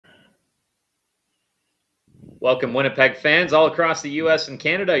Welcome, Winnipeg fans all across the U.S. and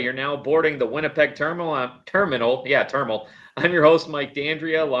Canada. You're now boarding the Winnipeg terminal. Terminal. I'm your host, Mike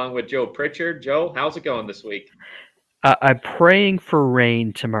D'Andrea, along with Joe Pritchard. Joe, how's it going this week? I'm praying for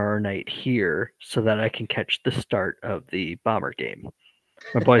rain tomorrow night here so that I can catch the start of the Bomber game.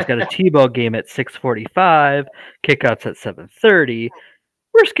 My boy's got a T-ball game at 6:45, kickoffs at 7:30.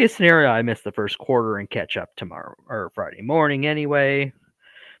 Worst case scenario, I miss the first quarter and catch up tomorrow or Friday morning anyway.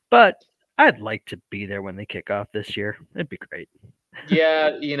 But I'd like to be there when they kick off this year. It'd be great.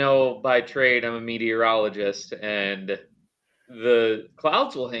 Yeah, by trade, I'm a meteorologist, and the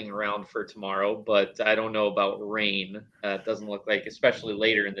clouds will hang around for tomorrow, but I don't know about rain. It doesn't look like, especially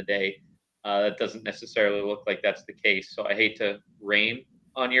later in the day, that doesn't necessarily look like that's the case. So I hate to rain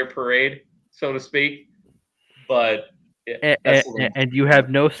on your parade, so to speak, but and you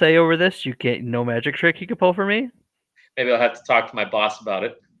have no say over this? You can't, no magic trick you can pull for me? Maybe I'll have to talk to my boss about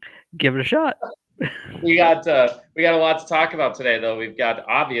it. Give it a shot. We got a lot to talk about today, though. We've got,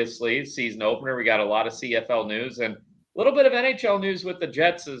 obviously, season opener. We got a lot of CFL news and a little bit of NHL news with the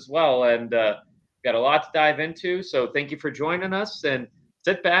Jets as well, and got a lot to dive into. So thank you for joining us, and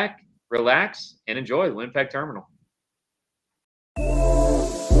sit back, relax, and enjoy the Winnipeg Terminal.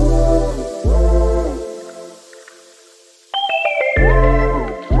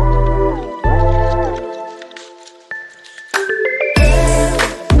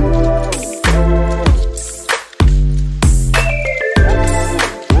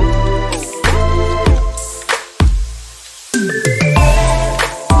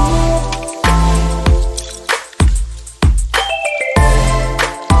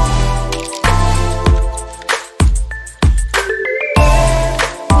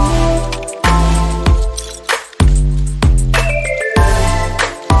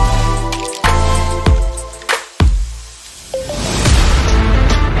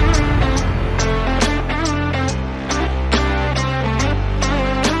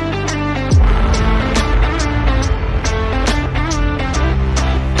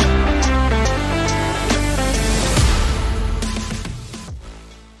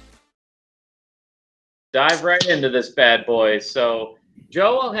 Dive right into this bad boy. So,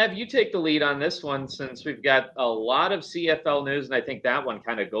 Joe, I'll have you take the lead on this one since we've got a lot of CFL news, and I think that one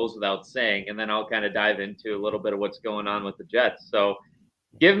kind of goes without saying. And then I'll kind of dive into a little bit of what's going on with the Jets. So,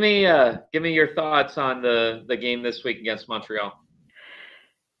 give me your thoughts on the game this week against Montreal.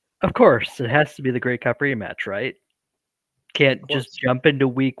 Of course, it has to be the Grey Cup rematch, right? Can't just jump into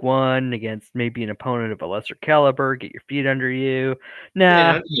week one against maybe an opponent of a lesser caliber, get your feet under you.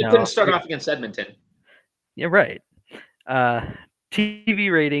 You couldn't start off against Edmonton. Yeah, right. TV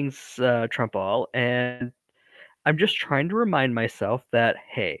ratings trump all, and I'm just trying to remind myself that,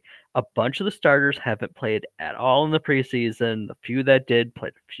 hey, a bunch of the starters haven't played at all in the preseason. The few that did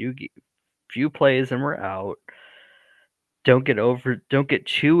played a few plays and were out. Don't get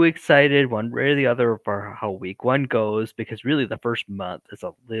too excited one way or the other for how week one goes, because really the first month is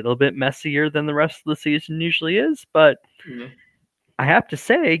a little bit messier than the rest of the season usually is. But I have to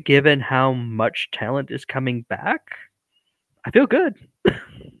say, given how much talent is coming back, I feel good.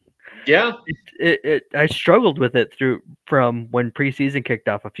 Yeah. I struggled with it from when preseason kicked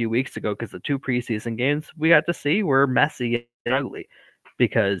off a few weeks ago, because the two preseason games we got to see were messy and ugly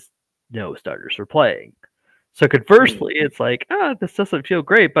because no starters were playing. So conversely, it's like, this doesn't feel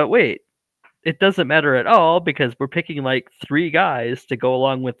great, but wait, it doesn't matter at all because we're picking like 3 guys to go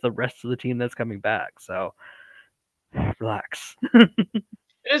along with the rest of the team that's coming back. So relax.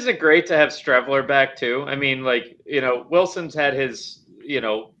 Isn't it great to have Strevler back too? I mean, Wilson's had his,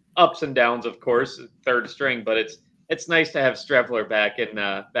 ups and downs, of course, third string, but it's nice to have Strevler back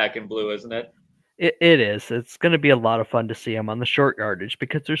in blue, isn't it? It is. It's going to be a lot of fun to see him on the short yardage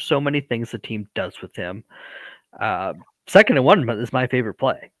because there's so many things the team does with him. 2nd and 1 is my favorite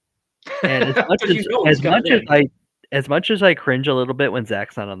play. And as much as I cringe a little bit when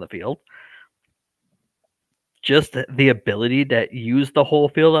Zach's not on the field, just the ability to use the whole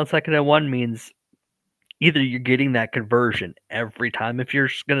field on 2nd and 1 means either you're getting that conversion every time if you're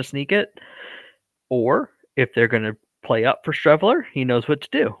going to sneak it, or if they're going to play up for Strevler, he knows what to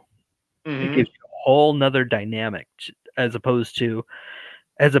do. It gives you a whole nother dynamic as opposed to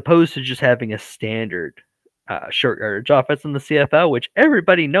just having a standard short yardage offense in the CFL, which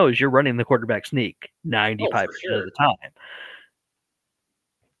everybody knows you're running the quarterback sneak 95% of the time.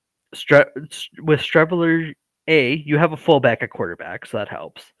 With Strevler, A, you have a fullback at quarterback, so that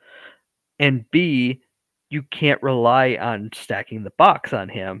helps. And B, you can't rely on stacking the box on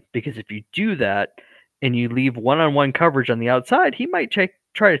him, because if you do that and you leave one-on-one coverage on the outside, he might try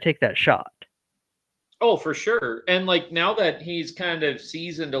to take that shot. Oh, for sure. And like now that he's kind of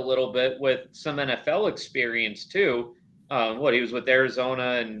seasoned a little bit with some NFL experience too. What he was with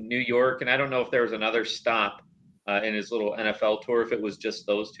Arizona and New York, and I don't know if there was another stop in his little NFL tour. If it was just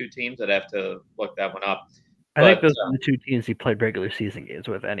those two teams, I'd have to look that one up. I think But those are the two teams he played regular season games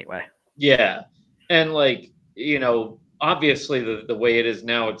with anyway. yeah. And like, obviously the way it is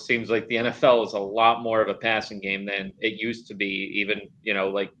now, it seems like the NFL is a lot more of a passing game than it used to be. Even,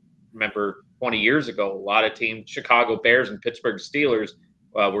 like remember 20 years ago, a lot of teams, Chicago Bears and Pittsburgh Steelers,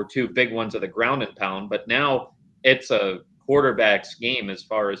 were two big ones of the ground and pound, but now it's a quarterback's game as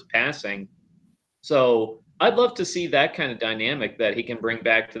far as passing. So I'd love to see that kind of dynamic that he can bring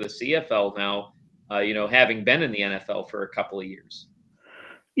back to the CFL now, having been in the NFL for a couple of years.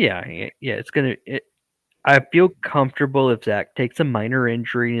 Yeah, yeah. I feel comfortable if Zach takes a minor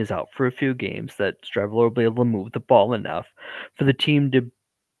injury and is out for a few games that Streveler will be able to move the ball enough for the team to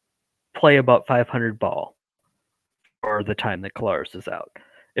play about 500 ball for the time that Kolaris is out.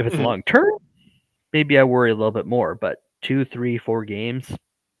 If it's long term, maybe I worry a little bit more, but 2, 3, 4 games,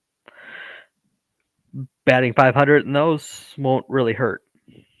 batting 500 in those won't really hurt.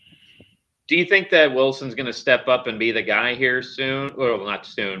 Do you think that Wilson's going to step up and be the guy here soon? Well, not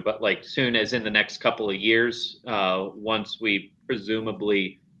soon, but like soon as in the next couple of years, once we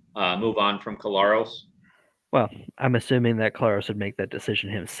presumably move on from Kolaros? Well, I'm assuming that Kolaris would make that decision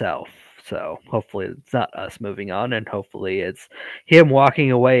himself. So hopefully it's not us moving on, and hopefully it's him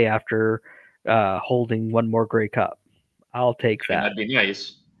walking away after holding one more Grey Cup. I'll take I mean, that. that'd be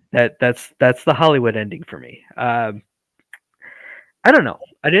nice. That's the Hollywood ending for me. I don't know.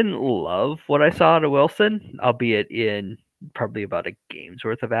 I didn't love what I saw out of Wilson, albeit in probably about a game's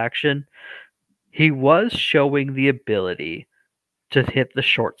worth of action. He was showing the ability to hit the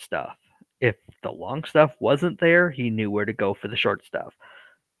short stuff. If the long stuff wasn't there, he knew where to go for the short stuff.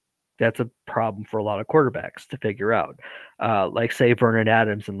 That's a problem for a lot of quarterbacks to figure out. Like, say, Vernon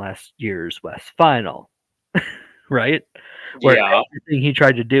Adams in last year's West Final, right? Where Yeah, everything he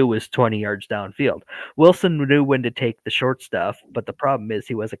tried to do was 20 yards downfield. Wilson knew when to take the short stuff, but the problem is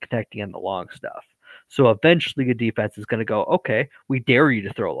he wasn't connecting on the long stuff. So eventually the defense is going to go, okay, we dare you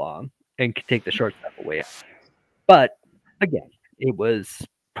to throw long and take the short stuff away. But again, it was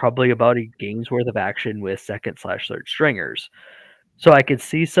probably about a game's worth of action with second/third stringers. So I could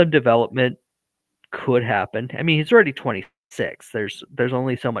see some development could happen. I mean, he's already 26. There's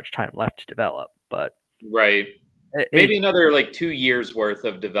only so much time left to develop, but right. it Maybe another like 2 years worth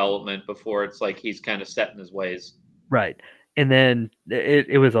of development before it's like he's kind of set in his ways. right. And then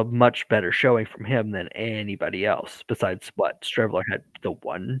it was a much better showing from him than anybody else besides what Strevler had the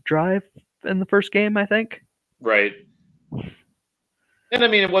one drive in the first game, I think. Right. And I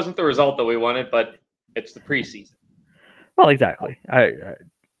mean, it wasn't the result that we wanted, but it's the preseason. Well, exactly.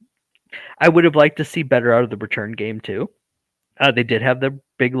 I would have liked to see better out of the return game too. They did have the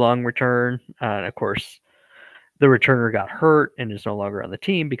big long return, and of course, the returner got hurt and is no longer on the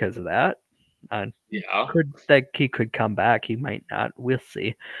team because of that. Yeah. He could come back? He might not. We'll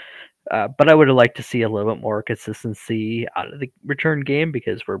see. But I would have liked to see a little bit more consistency out of the return game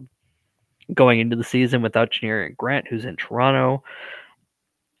because we're going into the season without Janarian Grant, who's in Toronto.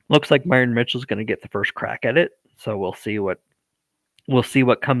 Looks like Myron Mitchell's going to get the first crack at it, so we'll see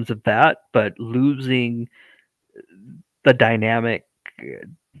what comes of that. But losing the dynamic,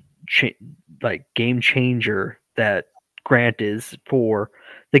 like game changer that Grant is for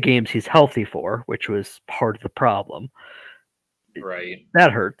the games he's healthy for, which was part of the problem. Right.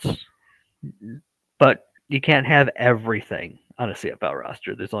 That hurts. But you can't have everything on a CFL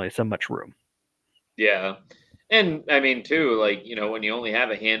roster. There's only so much room. Yeah. And I mean, too, like, when you only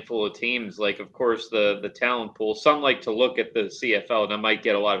have a handful of teams, like, of course, the talent pool, some like to look at the CFL, and I might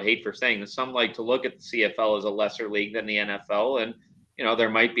get a lot of hate for saying this, some like to look at the CFL as a lesser league than the NFL. And, there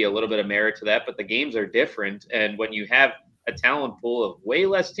might be a little bit of merit to that, but the games are different. And when you have a talent pool of way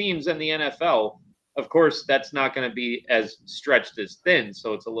less teams than the NFL, of course, that's not going to be as stretched as thin.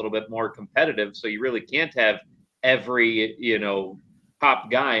 So it's a little bit more competitive. So you really can't have every, top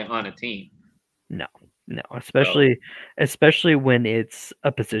guy on a team. No, So, especially when it's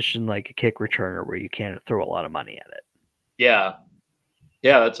a position like a kick returner where you can't throw a lot of money at it. yeah.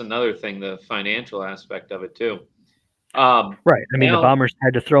 Yeah, that's another thing, the financial aspect of it too. Right. I mean, the Now, Bombers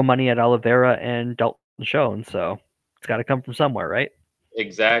had to throw money at Oliveira and Dalton Schoen, so it's got to come from somewhere, right?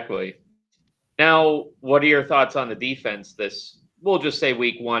 exactly. Now, what are your thoughts on the defense we'll just say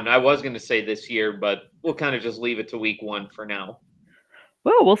week one. I was going to say this year, but we'll kind of just leave it to week one for now.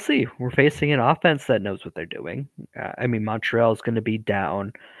 Well, we'll see. We're facing an offense that knows what they're doing. I mean, Montreal is going to be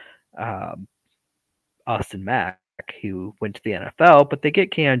down Austin Mack, who went to the NFL, but they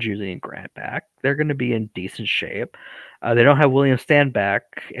get Keon Julie and Grant back. They're going to be in decent shape. They don't have William Stan back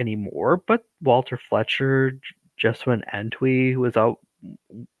anymore, but Walter Fletcher, Jeswin Antwi, who was out,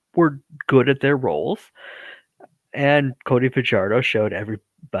 were good at their roles. And Cody Fajardo showed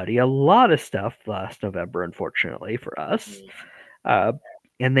everybody a lot of stuff last November, unfortunately for us.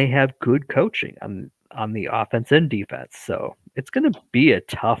 And they have good coaching on the offense and defense. So it's going to be a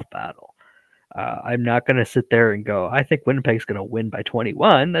tough battle. I'm not going to sit there and go, I think Winnipeg's going to win by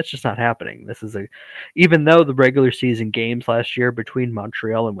 21. That's just not happening. Even though the regular season games last year between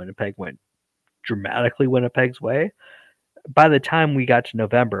Montreal and Winnipeg went dramatically Winnipeg's way, by the time we got to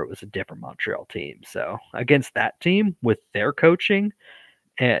November, it was a different Montreal team. So against that team with their coaching,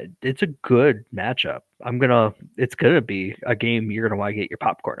 and it's a good matchup. It's gonna be a game you're gonna want to get your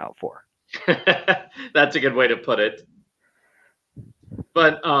popcorn out for. That's a good way to put it.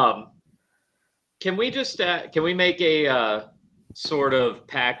 But can we make a sort of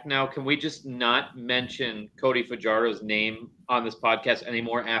pact now? Can we just not mention Cody Fajardo's name on this podcast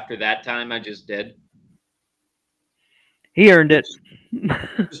anymore after that time I just did? He earned it.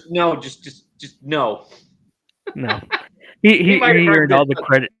 Just no. No. He earned all the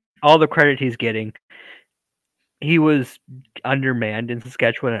credit. All the credit he's getting. He was undermanned in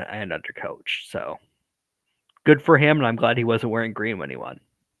Saskatchewan and undercoached. So good for him, and I'm glad he wasn't wearing green when he won.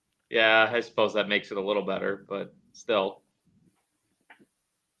 Yeah, I suppose that makes it a little better, but still.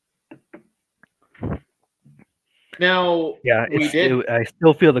 Now, yeah, I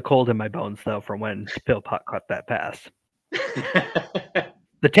still feel the cold in my bones though from when Phil Puck caught that pass.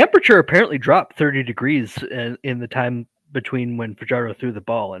 The temperature apparently dropped 30 degrees in the time between when Fajardo threw the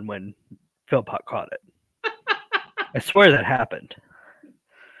ball and when Phil Puck caught it. I swear that happened.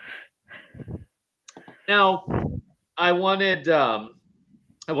 Now, I wanted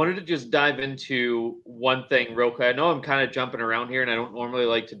to just dive into one thing real quick. I know I'm kind of jumping around here, and I don't normally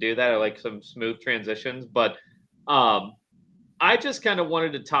like to do that. I like some smooth transitions, but I just kind of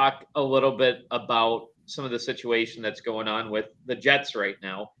wanted to talk a little bit about some of the situation that's going on with the Jets right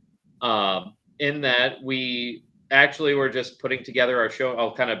now. In that we actually were just putting together our show.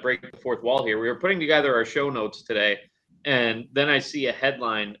 I'll kind of break the fourth wall here. We were putting together our show notes today, and then I see a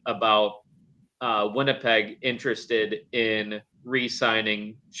headline about Winnipeg interested in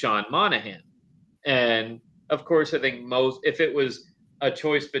re-signing Sean Monahan. And of course, I think if it was a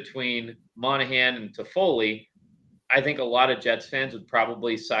choice between Monahan and Toffoli, I think a lot of Jets fans would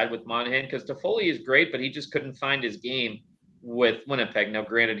probably side with Monahan because Toffoli is great, but he just couldn't find his game with Winnipeg. Now,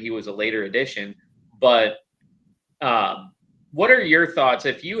 granted, he was a later addition, but what are your thoughts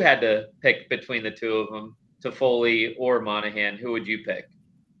if you had to pick between the two of them, Toffoli or Monahan? Who would you pick?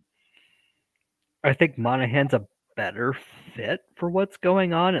 I think Monahan's a better fit for what's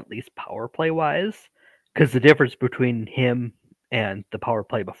going on, at least power play wise, because the difference between him and the power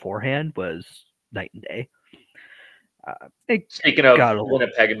play beforehand was night and day. Speaking of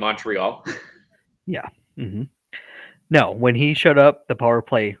Winnipeg and Montreal. Yeah. Mm-hmm. No, when he showed up, the power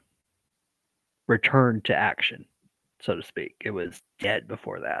play returned to action, so to speak. It was dead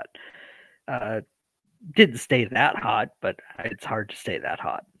before that. Didn't stay that hot, but it's hard to stay that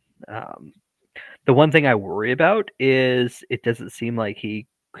hot. The one thing I worry about is it doesn't seem like he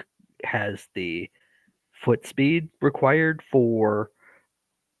has the foot speed required for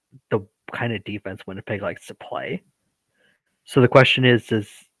the kind of defense Winnipeg likes to play. So the question is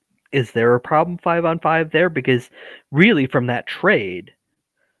there a problem 5-on-5 there? Because really from that trade,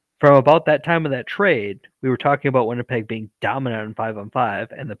 from about that time of that trade, we were talking about Winnipeg being dominant on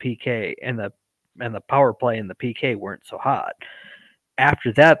 5-on-5 and the PK and the power play and the PK weren't so hot.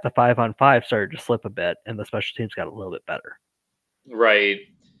 After that, the 5-on-5 started to slip a bit and the special teams got a little bit better. Right.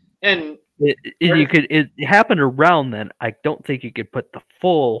 And it happened around then. I don't think you could put the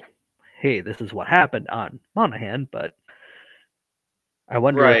full, hey, this is what happened on Monahan, but I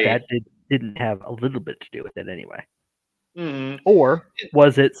wonder if that didn't have a little bit to do with it anyway. Mm-hmm. Or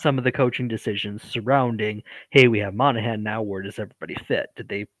was it some of the coaching decisions surrounding, hey, we have Monahan now, where does everybody fit? Did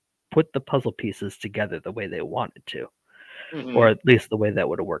they put the puzzle pieces together the way they wanted to? Mm-hmm. Or at least the way that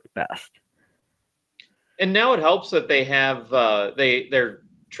would have worked best? And now it helps that they have they're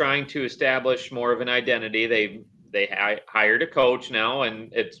trying to establish more of an identity. They hired a coach now,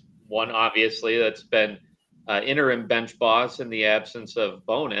 and it's one obviously that's been interim bench boss in the absence of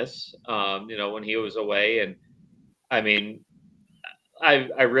Bonus, when he was away. And I mean,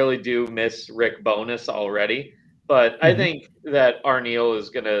 I really do miss Rick Bonus already, but mm-hmm. I think that Arniel is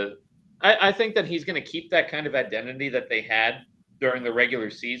going to, I think that he's going to keep that kind of identity that they had during the regular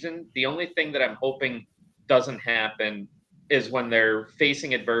season. The only thing that I'm hoping doesn't happen is when they're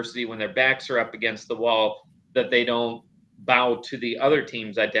facing adversity, when their backs are up against the wall, that they don't bow to the other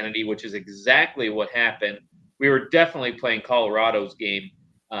team's identity, which is exactly what happened. We were definitely playing Colorado's game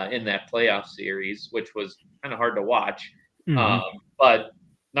in that playoff series, which was kind of hard to watch. Hmm. Um, but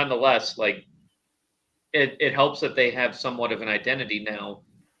nonetheless, like it helps that they have somewhat of an identity now.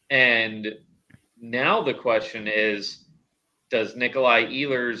 And now the question is, does Nikolai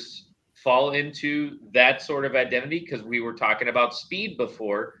Ehlers fall into that sort of identity? Because we were talking about speed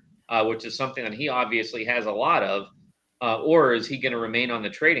before, which is something that he obviously has a lot of. Or is he going to remain on the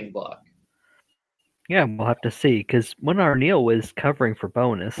trading block? Yeah, we'll have to see. Because when Arniel was covering for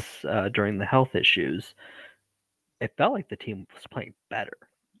Bonus during the health issues, it felt like the team was playing better.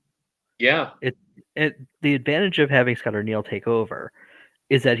 Yeah. It, the advantage of having Scott Arniel take over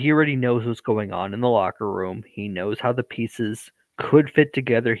is that he already knows what's going on in the locker room. He knows how the pieces could fit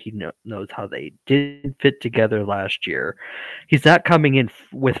together. He knows how they did fit together last year. He's not coming in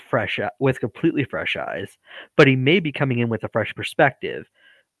with completely fresh eyes, but he may be coming in with a fresh perspective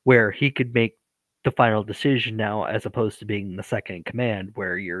where he could make the final decision now as opposed to being the second in command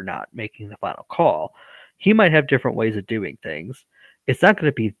where you're not making the final call. He might have different ways of doing things. It's not going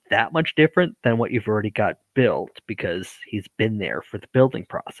to be that much different than what you've already got built because he's been there for the building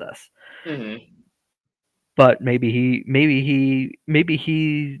process. Mm-hmm. But maybe he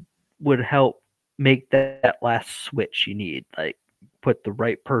would help make that last switch you need, like put the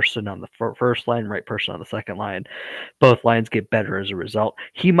right person on the first line, right person on the second line. Both lines get better as a result.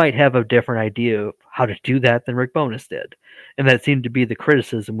 He might have a different idea of how to do that than Rick Bowness did, and that seemed to be the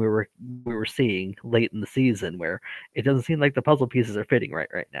criticism we were seeing late in the season, where it doesn't seem like the puzzle pieces are fitting right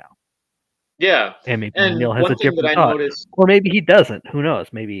now. Yeah. And maybe And Neil has a one thing that different I thought, noticed, or maybe he doesn't. Who knows?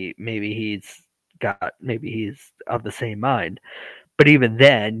 Maybe he's of the same mind. But even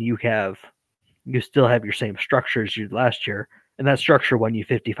then, you still have your same structure as you did last year, and that structure won you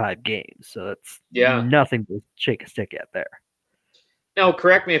 55 games. So that's yeah. nothing to shake a stick at there. Now,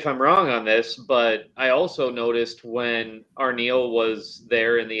 correct me if I'm wrong on this, but I also noticed when Arniel was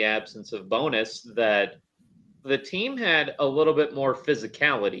there in the absence of Bonus that the team had a little bit more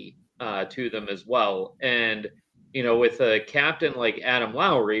physicality to them as well. And, with a captain like Adam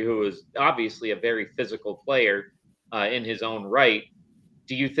Lowry, who is obviously a very physical player in his own right,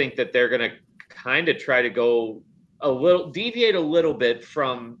 do you think that they're going to kind of try to go deviate a little bit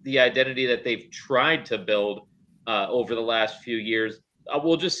from the identity that they've tried to build over the last few years?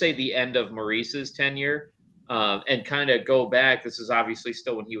 We'll just say the end of Maurice's tenure and kind of go back. This is obviously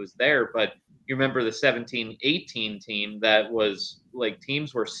still when he was there, but you remember the 17-18 team that was like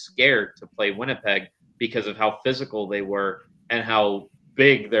teams were scared to play Winnipeg because of how physical they were and how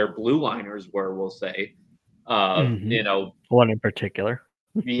big their blue liners were, we'll say. Mm-hmm. You know, One in particular.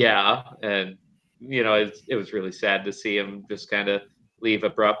 yeah, and it was really sad to see him just kind of leave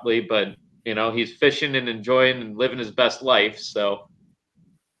abruptly, but he's fishing and enjoying and living his best life, so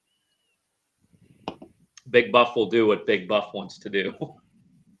Big Buff will do what Big Buff wants to do.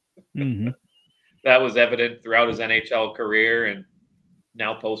 Mm-hmm. That was evident throughout his NHL career and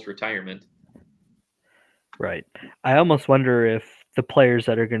now post-retirement. Right. I almost wonder if the players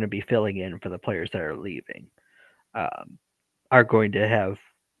that are going to be filling in for the players that are leaving are going to have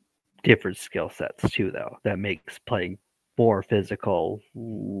different skill sets too, though. That makes playing more physical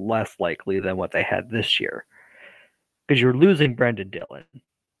less likely than what they had this year. Because you're losing Brendan Dillon.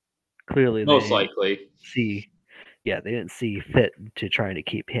 Clearly, Most likely. they didn't see fit to trying to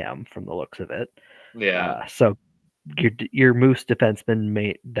keep him from the looks of it. Yeah. So your Moose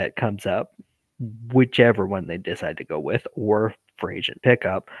defenseman that comes up, whichever one they decide to go with, or free agent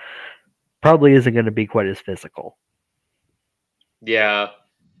pickup, probably isn't going to be quite as physical. Yeah.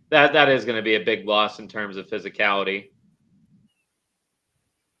 That is going to be a big loss in terms of physicality.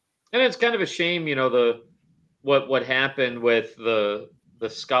 And it's kind of a shame, what happened with the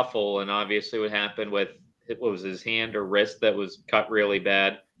scuffle, and obviously what happened with what was his hand or wrist that was cut really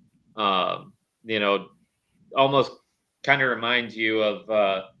bad. Um, you know, almost kind of reminds you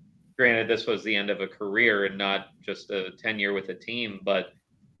of granted this was the end of a career and not just a tenure with a team, but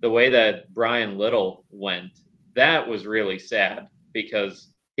the way that Brian Little went, that was really sad because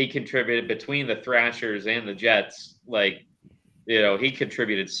he contributed between the Thrashers and the Jets. Like, he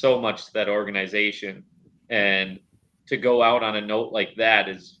contributed so much to that organization, and to go out on a note like that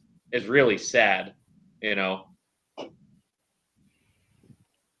is really sad,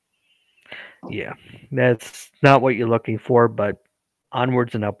 Yeah, that's not what you're looking for, but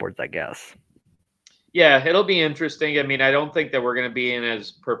onwards and upwards, I guess. Yeah, it'll be interesting. I mean, I don't think that we're going to be in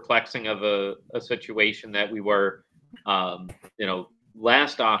as perplexing of a situation that we were,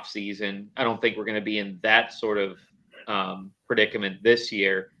 last off season. I don't think we're going to be in that sort of predicament this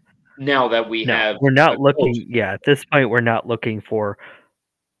year. now that we No, have we're a not coach. looking. Yeah, at this point, we're not looking for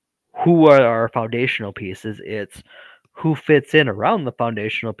who are our foundational pieces. It's who fits in around the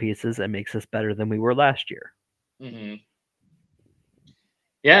foundational pieces and makes us better than we were last year. Hmm.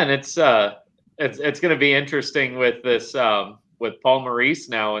 Yeah, and it's going to be interesting with this with Paul Maurice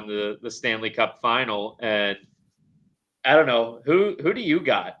now in the Stanley Cup final, and I don't know who do you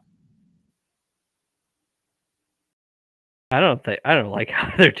got? I don't like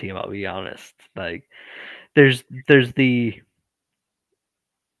either team. I'll be honest. Like there's the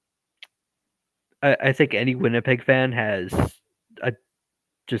I think any Winnipeg fan has a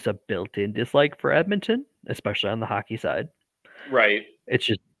just a built-in dislike for Edmonton, especially on the hockey side. Right. It's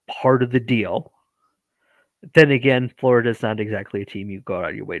just part of the deal. Then again, Florida's not exactly a team you go out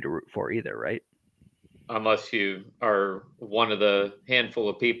of your way to root for either, right? Unless you are one of the handful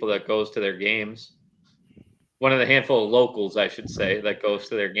of people that goes to their games. One of the handful of locals, I should say, that goes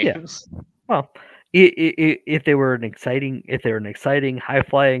to their Yeah. games. Well, if they were an exciting,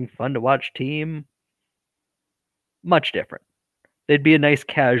 high-flying, fun-to-watch team, much different. They'd be a nice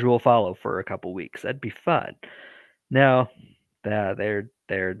casual follow for a couple weeks. That'd be fun. No, they're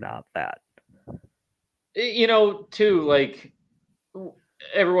not that. You know, too, like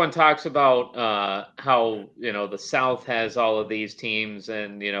everyone talks about how the South has all of these teams,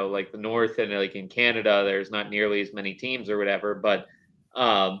 and like the North and like in Canada, there's not nearly as many teams or whatever. But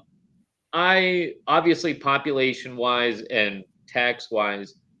um, I obviously population wise and tax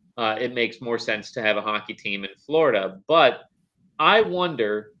wise, it makes more sense to have a hockey team in Florida. But I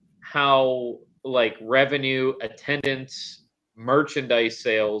wonder how like revenue, attendance, merchandise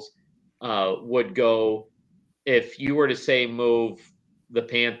sales would go if you were to say move the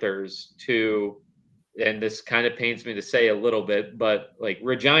Panthers to, and this kind of pains me to say a little bit, but like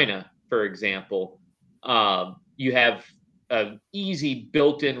Regina, for example, you have an easy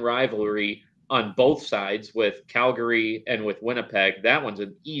built-in rivalry on both sides with Calgary and with Winnipeg. That one's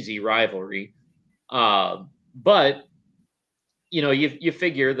an easy rivalry. But you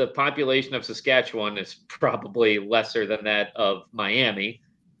figure the population of Saskatchewan is probably lesser than that of Miami,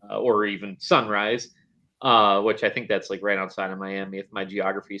 or even Sunrise, which I think that's like right outside of Miami, if my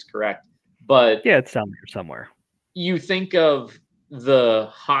geography is correct. But Yeah, it's down there somewhere. you think of the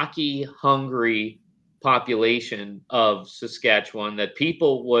hockey hungry population of Saskatchewan that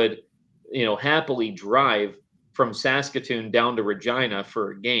people would, happily drive from Saskatoon down to Regina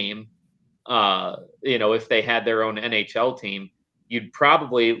for a game. If they had their own NHL team, you'd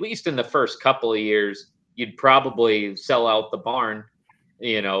probably, at least in the first couple of years, you'd probably sell out the barn.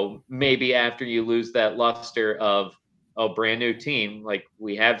 Maybe after you lose that luster of a brand new team, like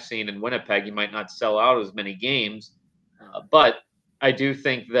we have seen in Winnipeg, you might not sell out as many games. But I do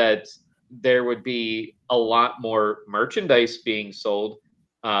think that there would be a lot more merchandise being sold,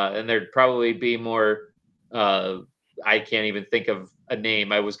 and there'd probably be more. I can't even think of a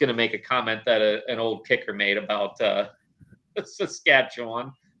name. I was going to make a comment that an old kicker made about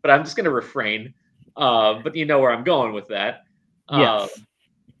Saskatchewan, but I'm just going to refrain. But you know where I'm going with that. Uh, Yes.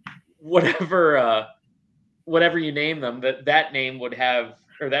 whatever whatever you name them, that name would have,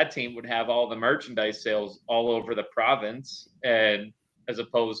 or that team would have all the merchandise sales all over the province, and as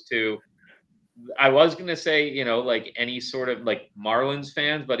opposed to, I was gonna say, like any sort of like Marlins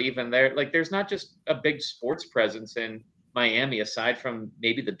fans, but even there, like there's not just a big sports presence in Miami aside from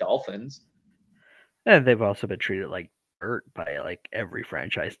maybe the Dolphins. And they've also been treated like dirt by like every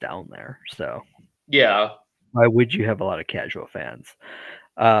franchise down there. So Yeah. why would you have a lot of casual fans?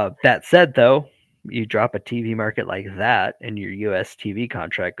 That said, though, you drop a TV market like that, and your U.S. TV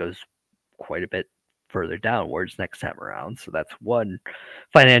contract goes quite a bit further downwards next time around. So that's one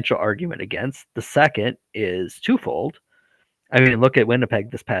financial argument against. The second is twofold. I mean, look at Winnipeg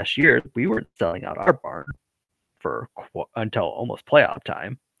this past year. We weren't selling out our barn for until almost playoff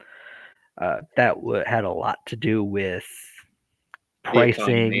time. That had a lot to do with The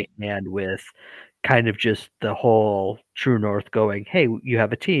pricing economy. and with kind of just the whole True North going, hey, you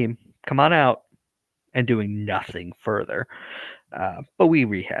have a team, come on out, and doing nothing further. But we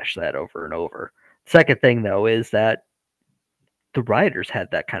rehash that over and over. Second thing, though, is that the Riders had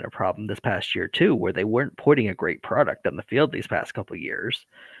that kind of problem this past year, too, where they weren't putting a great product on the field these past couple of years,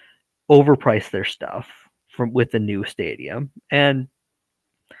 overpriced their stuff with the new stadium, and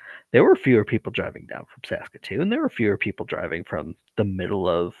there were fewer people driving down from Saskatoon. There were fewer people driving from the middle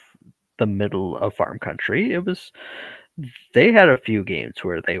of farm country. They had a few games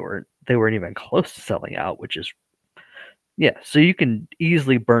where they weren't even close to selling out, which is, yeah. So you can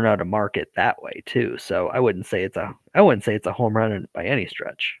easily burn out a market that way too. So I wouldn't say it's a home run by any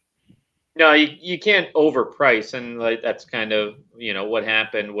stretch. No, you can't overprice, and like that's kind of what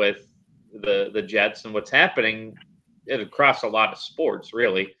happened with the Jets and what's happening across a lot of sports,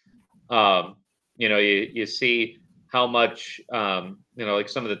 really. Um, you see how much like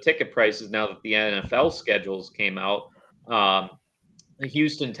some of the ticket prices now that the NFL schedules came out. Um, the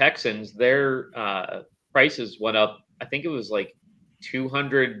Houston Texans, their prices went up. I think it was like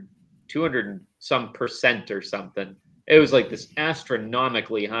 200, 200 and some percent or something. It was like this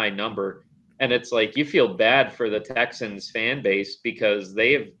astronomically high number. And it's like you feel bad for the Texans fan base because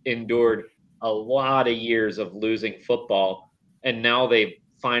they have endured a lot of years of losing football. And now they've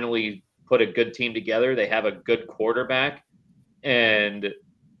finally put a good team together. They have a good quarterback and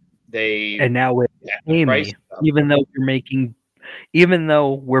they And now with jack the price Amy, up. even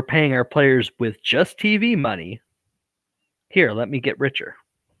though we're paying our players with just TV money, here, let me get richer.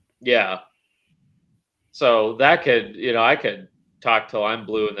 Yeah. So that could, I could talk till I'm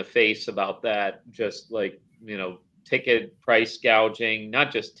blue in the face about that. Just like, ticket price gouging,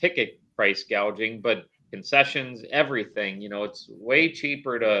 not just ticket price gouging, but concessions, everything. It's way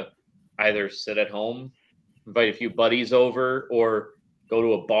cheaper to either sit at home, invite a few buddies over, or go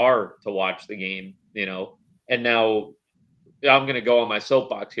to a bar to watch the game. And now I'm going to go on my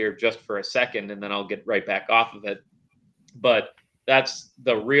soapbox here just for a second and then I'll get right back off of it. But that's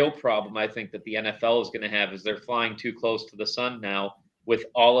the real problem I think that the NFL is going to have is they're flying too close to the sun now with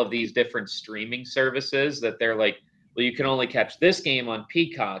all of these different streaming services that they're like, well, you can only catch this game on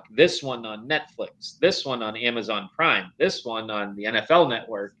Peacock, this one on Netflix, this one on Amazon Prime, this one on the NFL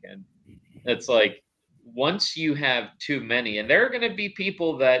Network, and it's like once you have too many, and there are going to be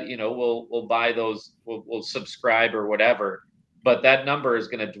people that will buy those, will subscribe or whatever, but that number is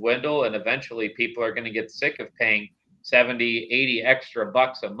going to dwindle, and eventually people are going to get sick of paying 70, 80 extra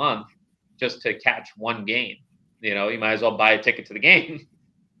bucks a month just to catch one game. You might as well buy a ticket to the game.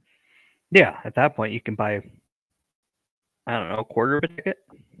 Yeah, at that point you can buy, I don't know, a quarter of a ticket.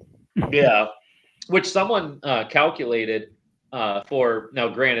 Yeah, which someone calculated for. Now,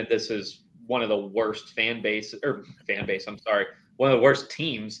 granted, this is one of the worst fan base. I'm sorry, one of the worst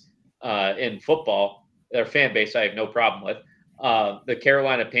teams in football. Their fan base, I have no problem with. The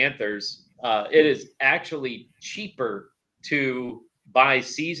Carolina Panthers. It is actually cheaper to buy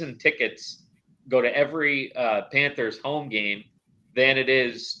season tickets, go to every Panthers home game, than it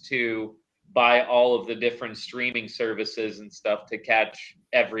is to buy all of the different streaming services and stuff to catch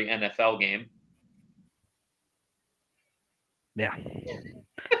every NFL game. Yeah,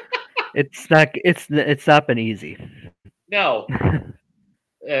 it's not been easy. No.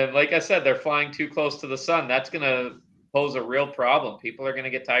 And like I said, they're flying too close to the sun. That's going to pose a real problem. People are going to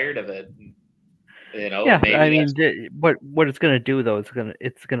get tired of it. Yeah, I Maybe mean, that's what it's gonna do though,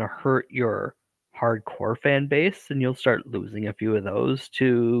 it's gonna hurt your hardcore fan base, and you'll start losing a few of those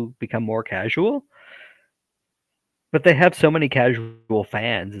to become more casual. But they have so many casual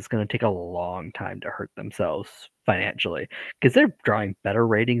fans, it's gonna take a long time to hurt themselves financially because they're drawing better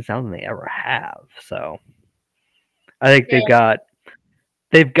ratings now than they ever have. So I think yeah,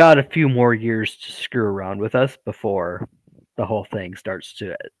 they've got a few more years to screw around with us before the whole thing starts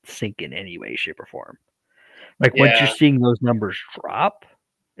to sink in any way, shape, or form. Like once you're yeah. seeing those numbers drop,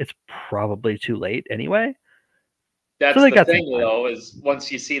 it's probably too late anyway. So That's they the got some thing time. though, is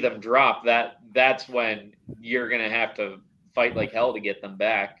once you see them drop, that's when you're going to have to fight like hell to get them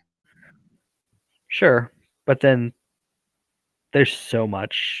back. Sure. But then there's so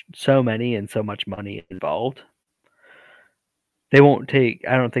many and so much money involved. I don't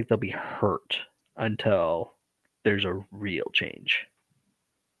think they'll be hurt until there's a real change.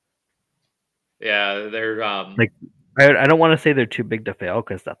 Yeah, they're Like I don't want to say they're too big to fail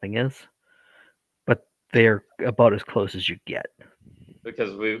because nothing is, but they're about as close as you get.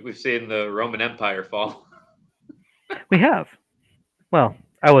 because we've seen the Roman Empire fall. We have. Well,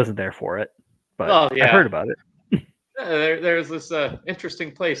 I wasn't there for it, but Oh I've heard yeah. about it. There's this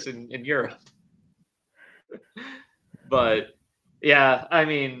interesting place in Europe. But yeah, I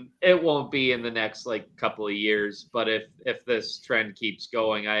mean, it won't be in the next like couple of years, but if this trend keeps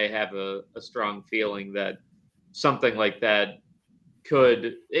going, I have a strong feeling that something like that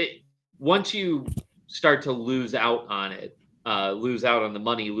once you start to lose out on it, lose out on the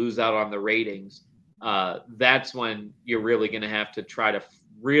money, lose out on the ratings, that's when you're really going to have to try to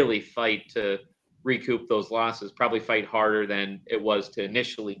really fight to recoup those losses, probably fight harder than it was to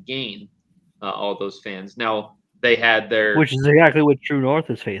initially gain all those fans. Now, they had Which their is exactly what True North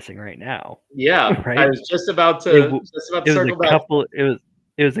is facing right now, yeah, I right? was just about It to w- it was a circle back. couple. It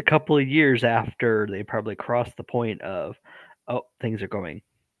was a couple of years after they probably crossed the point of, oh, things are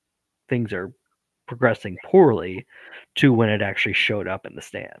progressing poorly to when it actually showed up in the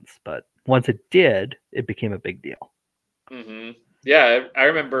stands. But once it did, it became a big deal. Mm-hmm. Yeah, I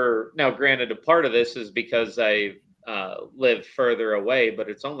remember. Now, granted, a part of this is because I live further away, but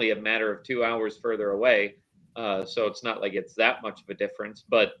it's only a matter of 2 hours further away, so it's not like it's that much of a difference.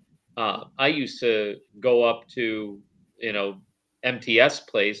 But I used to go up to you know MTS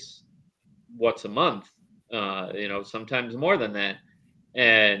place once a month, sometimes more than that,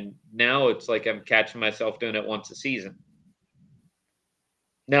 and now it's like I'm catching myself doing it once a season.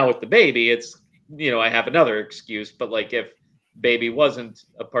 Now with the baby, I have another excuse, but like if baby wasn't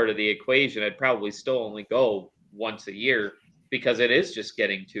a part of the equation, I'd probably still only go once a year because it is just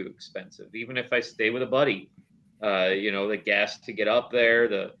getting too expensive. Even if I stay with a buddy, the gas to get up there,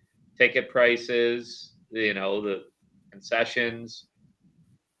 the ticket prices, the concessions.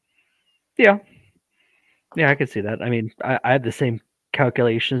 Yeah, yeah, I could see that. I mean, I have the same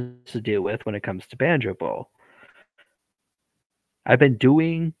calculations to deal with when it comes to Banjo Bowl. I've been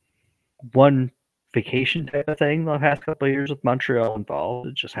doing one vacation type of thing the past couple of years with Montreal involved.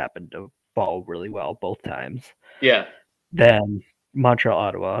 It just happened to fall really well both times. Yeah. Then Montreal,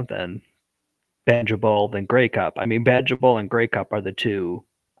 Ottawa, then Banjo Bowl, then Grey Cup. I mean, Banjo Bowl and Grey Cup are the two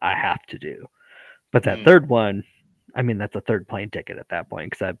I have to do. But that third one, I mean, that's a third plane ticket at that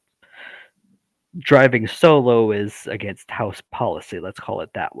point because driving solo is against house policy. Let's call it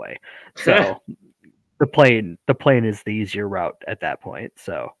that way. So the plane is the easier route at that point.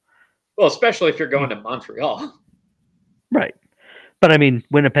 So Well, especially if you're going to Montreal. right, but I mean,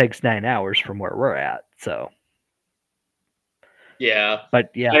 Winnipeg's 9 hours from where we're at. So Yeah. but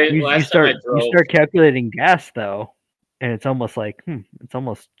yeah, you Last time I start drove, calculating gas though, and it's almost like it's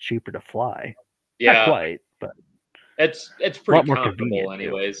almost cheaper to fly. Not yeah, quite, but it's a pretty lot more comparable convenient too.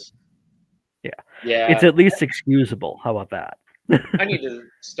 anyways. Yeah, it's Yeah. at least excusable. How about that? I need to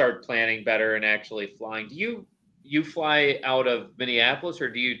start planning better and actually flying. Do you fly out of Minneapolis or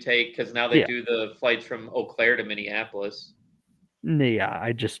do you take because now they Yeah, do the flights from Eau Claire to Minneapolis? yeah.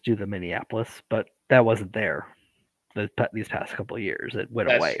 I just do the Minneapolis, but that wasn't there these past couple of years. It went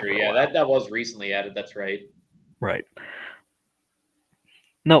That's away true. for a Yeah, while. that was recently added. That's right. Right.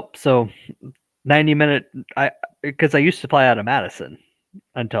 Nope. So 90-minute. I because I used to fly out of Madison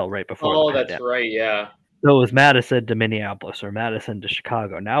until right before the Oh, that's pandemic. right. Yeah. So it was Madison to Minneapolis or Madison to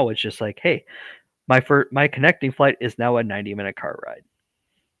Chicago. Now it's just like, hey, my connecting flight is now a 90-minute car ride.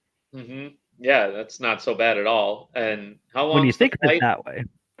 Yeah, that's not so bad at all. And how When you long's the think of it flight? that way,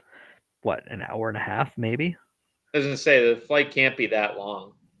 what, an hour and a half maybe? I was gonna say the flight can't be that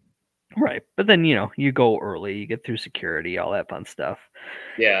long. Right. But then, you go early, you get through security, all that fun stuff.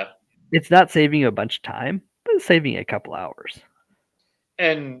 Yeah. It's not saving you a bunch of time, but it's saving you a couple hours.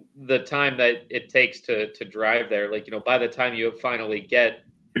 And the time that it takes to drive there, like, by the time you finally get,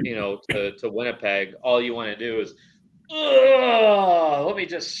 to Winnipeg, all you want to do is, oh, let me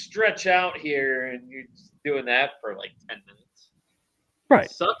just stretch out here. And you're just doing that for like 10 minutes. Right.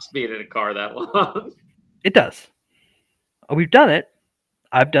 Sucks being in a car that long. It does. We've done it.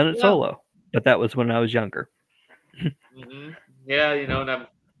 I've done it Yeah. solo, but that was when I was younger. Yeah, and I'm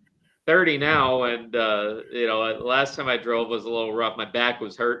 30 now, and last time I drove was a little rough. My back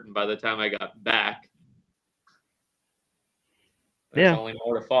was hurting by the time I got back. There's Yeah. only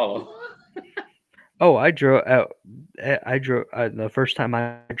more to follow. Oh, I drove out. I drove the first time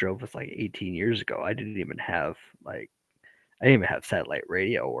I drove was like 18 years ago. I didn't even have satellite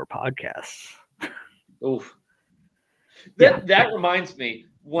radio or podcasts. Oof. Yeah. That reminds me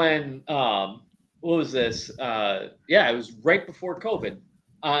when what was this? Yeah, it was right before COVID.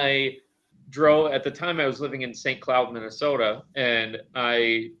 I drove at the time I was living in St. Cloud, Minnesota, and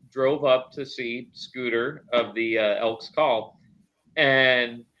I drove up to see Scooter of the Elks Call,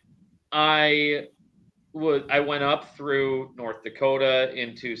 and I went up through North Dakota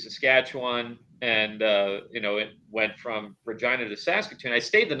into Saskatchewan, and it went from Regina to Saskatoon. I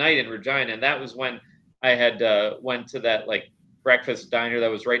stayed the night in Regina, and that was when I had went to that like breakfast diner that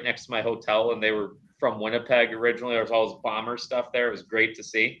was right next to my hotel, and they were from Winnipeg originally. There was all this bomber stuff there. It was great to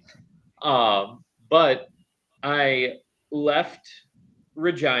see. But I left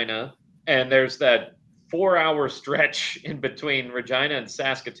Regina, and there's that 4-hour stretch in between Regina and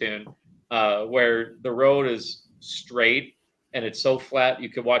Saskatoon where the road is straight and it's so flat you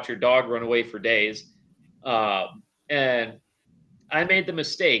could watch your dog run away for days. And I made the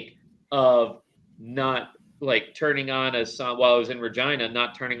mistake of not like turning on a song while I was in Regina,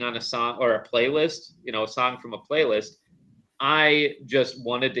 not turning on a song or a playlist, a song from a playlist. I just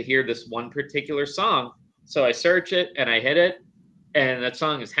wanted to hear this one particular song. So I search it and I hit it, and that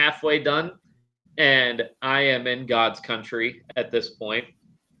song is halfway done. And I am in God's country at this point.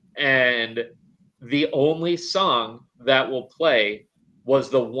 And the only song that will play was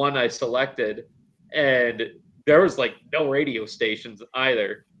the one I selected, and there was like no radio stations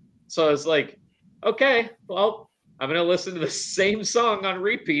either. So I was like, okay, well, I'm gonna listen to the same song on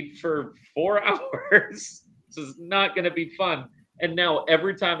repeat for 4 hours. This is not gonna be fun. And now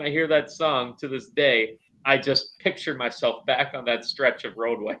every time I hear that song to this day, I just picture myself back on that stretch of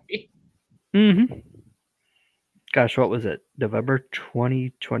roadway. Mm-hmm. Gosh, what was it? November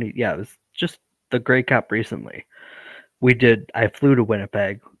 2020. Yeah, it was just the Grey Cup recently. I flew to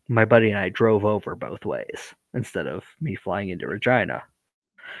Winnipeg. My buddy and I drove over both ways instead of me flying into Regina.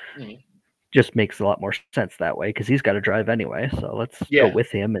 Mhm. Just makes a lot more sense that way because he's got to drive anyway. So let's go Yeah. with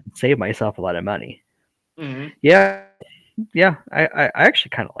him and save myself a lot of money. Hmm. Yeah, yeah. I actually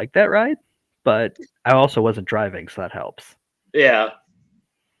kind of like that ride, but I also wasn't driving, so that helps. Yeah.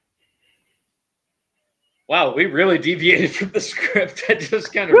 Wow, we really deviated from the script. I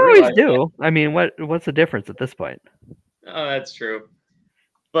just kind We of always realized that. do. I mean, what's the difference at this point? Oh, that's true.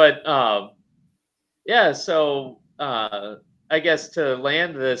 But yeah. So I guess to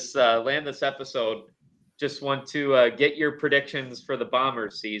land this episode, just want to get your predictions for the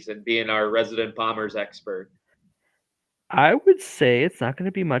Bombers season, being our resident Bombers expert. I would say it's not going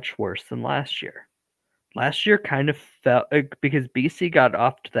to be much worse than last year. Last year kind of felt because BC got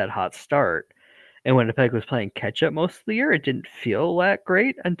off to that hot start, and Winnipeg was playing catch up most of the year. It didn't feel that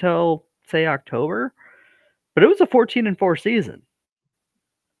great until say October, but it was a 14-4 season.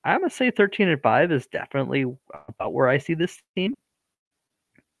 I'm gonna say 13-5 is definitely about where I see this team.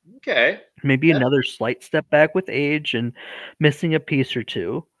 Okay. Maybe That's another slight step back with age and missing a piece or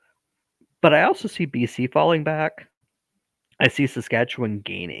two, but I also see BC falling back. I see Saskatchewan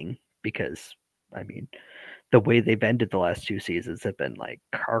gaining because, I mean, the way they've ended the last 2 seasons have been like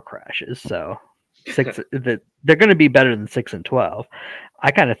car crashes. So they're going to be better than 6-12.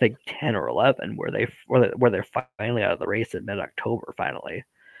 I kind of think 10 or 11 where they're finally out of the race in mid October finally,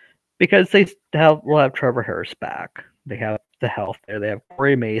 because will have Trevor Harris back. They have the health there. They have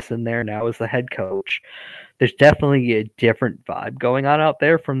Corey Mason there now as the head coach. There's definitely a different vibe going on out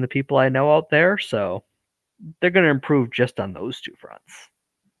there from the people I know out there. So they're going to improve just on those two fronts.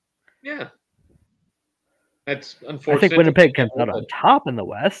 yeah. That's I think unfortunate to see Winnipeg comes that, out but on top in the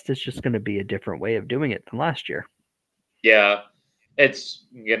West. It's just going to be a different way of doing it than last year. yeah, it's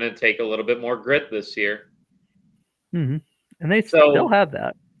gonna take a little bit more grit this year. Mm-hmm. And they still So have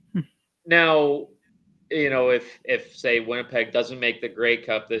that. now, if say Winnipeg doesn't make the Grey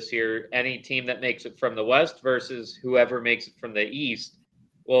Cup this year, any team that makes it from the West versus whoever makes it from the East,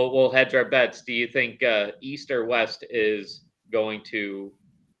 we'll hedge our bets. Do you think East or West is going to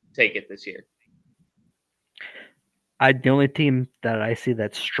take it this year? The only team that I see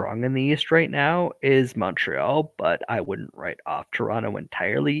that's strong in the East right now is Montreal, but I wouldn't write off Toronto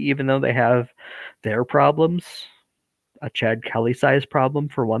entirely, even though they have their problems. A Chad Kelly size problem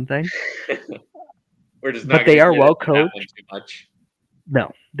for one thing. We're just not But going they to are get well into that one coached. too much.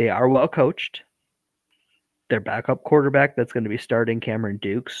 No, they are well coached. Their backup quarterback that's going to be starting, Cameron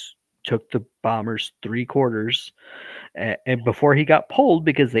Dukes, took the Bombers 3 quarters and before he got pulled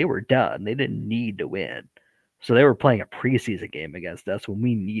because they were done. They didn't need to win. So they were playing a preseason game against us when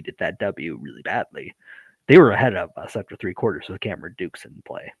we needed that W really badly. They were ahead of us after 3 quarters with Cameron Dukes in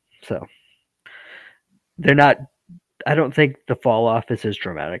play. So they're not. I don't think the fall off is as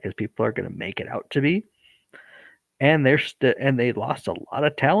dramatic as people are going to make it out to be. And they lost a lot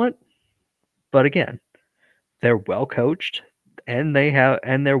of talent, but again, they're well coached and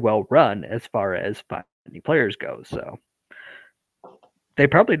they're well run as far as finding players go. So they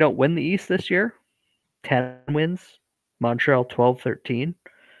probably don't win the East this year. 10 wins, Montreal 12-13.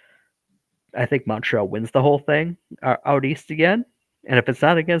 I think Montreal wins the whole thing out East again. And if it's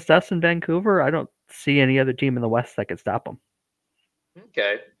not against us in Vancouver, I don't see any other team in the West that could stop them.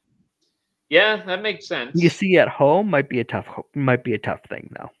 Okay. Yeah, that makes You sense. see, at home might be a tough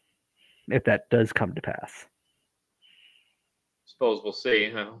thing though, if that does come to pass. Suppose we'll see.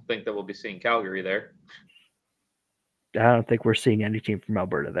 I don't think that we'll be seeing Calgary there. I don't think we're seeing any team from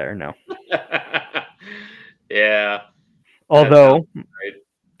Alberta there, no. Yeah, that sounds Although,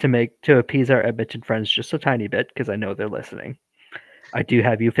 right. to appease our Edmonton friends just a tiny bit, because I know they're listening, I do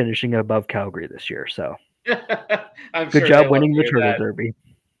have you finishing above Calgary this year. So I'm good sure they job love winning to the hear Turtle that. Derby.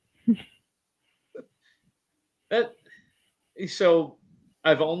 That so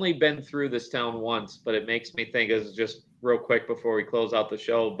I've only been through this town once, but it makes me think as just real quick before we close out the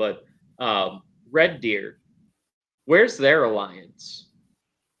show. But Red Deer, where's their alliance?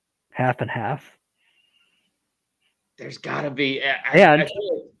 Half and half. There's got to be. I And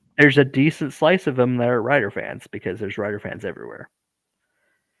feel like, there's a decent slice of them that are Rider fans because there's Rider fans everywhere.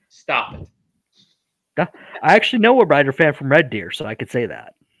 stop it. I actually know a Rider fan from Red Deer, so I could say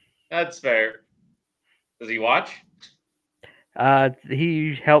that. That's fair. Does he watch?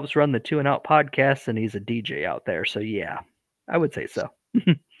 He helps run the Two and Out podcast, and he's a DJ out there. So yeah, I would say so.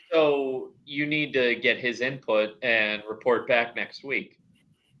 So you need to get his input and report back next week.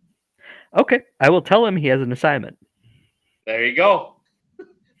 Okay, I will tell him he has an assignment. There you go.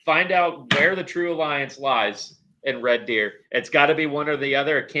 Find out where the true alliance lies in Red Deer. It's got to be one or the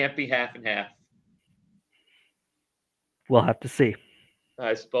other. It can't be half and half. We'll have to see.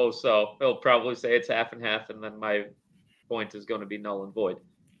 I suppose so. He'll probably say it's half and half, and then my point is going to be null and void.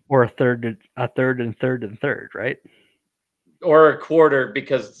 Or a third and third, right? Or a quarter,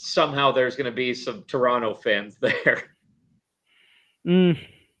 because somehow there's going to be some Toronto fans there.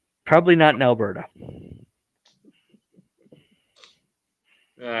 Probably not in Alberta.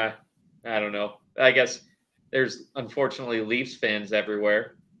 I don't know. I guess there's unfortunately Leafs fans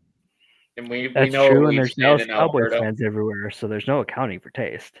everywhere. And we know true, a and Leafs there's no fan in Cowboys Alberta. fans everywhere, so there's no accounting for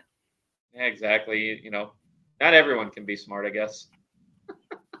taste. Yeah, exactly. Not everyone can be smart, I guess.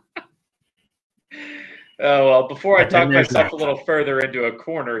 Oh, well, before I talk myself a little further into a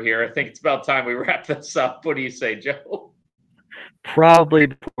corner here, I think it's about time we wrap this up. What do you say, Joe? Probably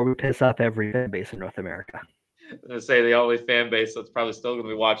before we piss off every fan base in North America. I'm going to say the only fan base that's probably still going to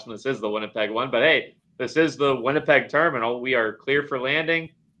be watching this is the Winnipeg one. But hey, this is the Winnipeg terminal. We are clear for landing.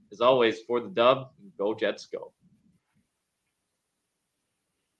 As always, for the dub, go Jets go.